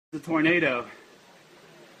The tornado.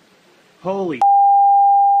 Holy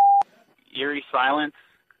eerie silence.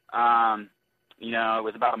 It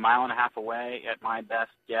was about 1.5 miles away at my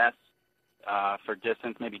best guess. For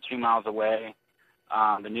distance, maybe 2 miles away.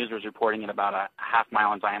 The news was reporting it about a 1/2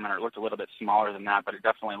 mile in diameter. It looked a little bit smaller than that, but it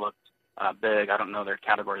definitely looked big. I don't know their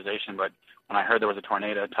categorization, but when I heard there was a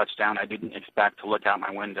tornado touchdown, I didn't expect to look out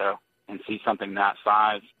my window and see something that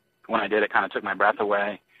size. When I did, it kind of took my breath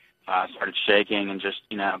away. Started shaking and just,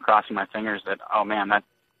 crossing my fingers that, oh man, that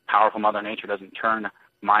powerful Mother Nature doesn't turn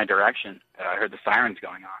my direction. I heard the sirens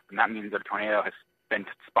going off, and that means that a tornado has been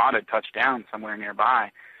spotted, touched down somewhere nearby.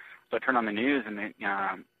 So I turned on the news, and they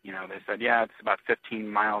said, yeah, it's about 15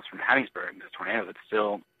 miles from Hattiesburg. This tornado that's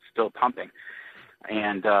still pumping.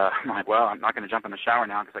 And I'm like, well, I'm not going to jump in the shower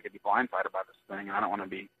now because I could be blindsided by this thing, and I don't want to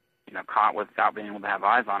be, caught without being able to have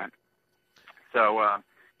eyes on it. So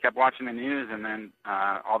kept watching the news, and then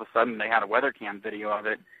all of a sudden they had a weather cam video of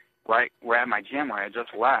it right at my gym where I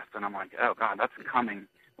just left, and I'm like, oh God, that's coming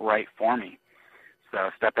right for me. So I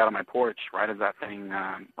stepped out of my porch right as that thing,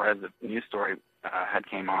 right as the news story had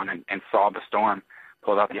came on, and saw the storm,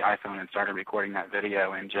 pulled out the iPhone and started recording that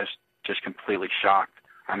video, and just completely shocked.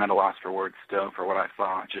 I'm at a loss for words still for what I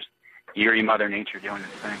saw. Just eerie Mother Nature doing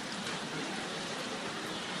its thing.